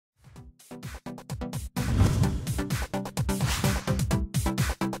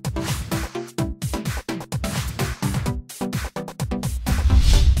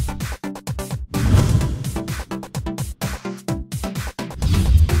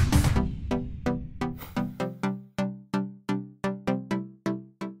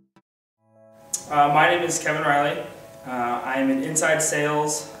My name is Keven Reilly. I'm an inside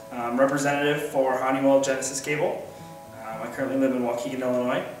sales representative for Honeywell Genesis Cable. I currently live in Waukegan,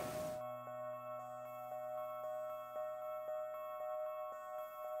 Illinois.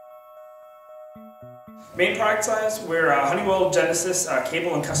 Main product lines, we're Honeywell Genesis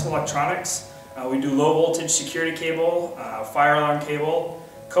Cable and Custom Electronics. We do low voltage security cable, fire alarm cable,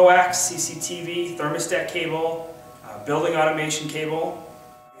 coax, CCTV, thermostat cable, building automation cable,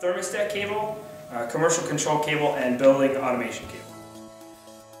 thermostat cable, commercial control cable, and building automation cable.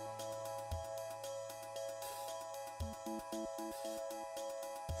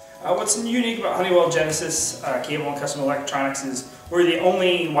 What's unique about Honeywell Genesis Cable and Custom Electronics is we're the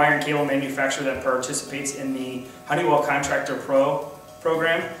only wire and cable manufacturer that participates in the Honeywell Contractor Pro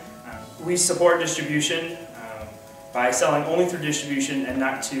program. We support distribution by selling only through distribution and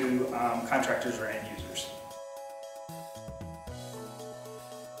not to contractors or end users.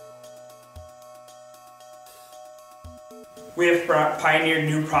 We have pioneered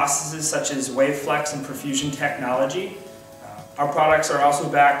new processes such as WaveFlex and perfusion technology. Our products are also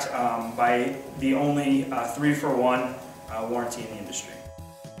backed by the only 3-for-1 warranty in the industry.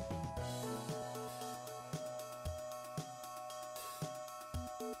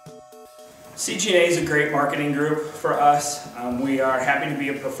 CG&A is a great marketing group for us. We are happy to be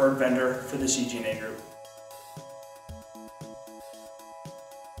a preferred vendor for the CG&A group.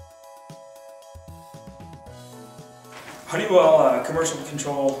 Honeywell Commercial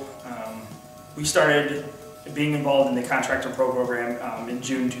Control, we started being involved in the Contractor Pro program in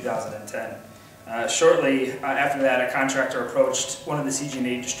June 2010. Shortly after that, a contractor approached one of the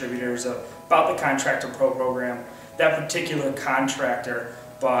CG&A distributors about the Contractor Pro program. That particular contractor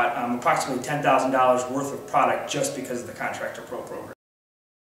bought approximately $10,000 worth of product just because of the Contractor Pro program.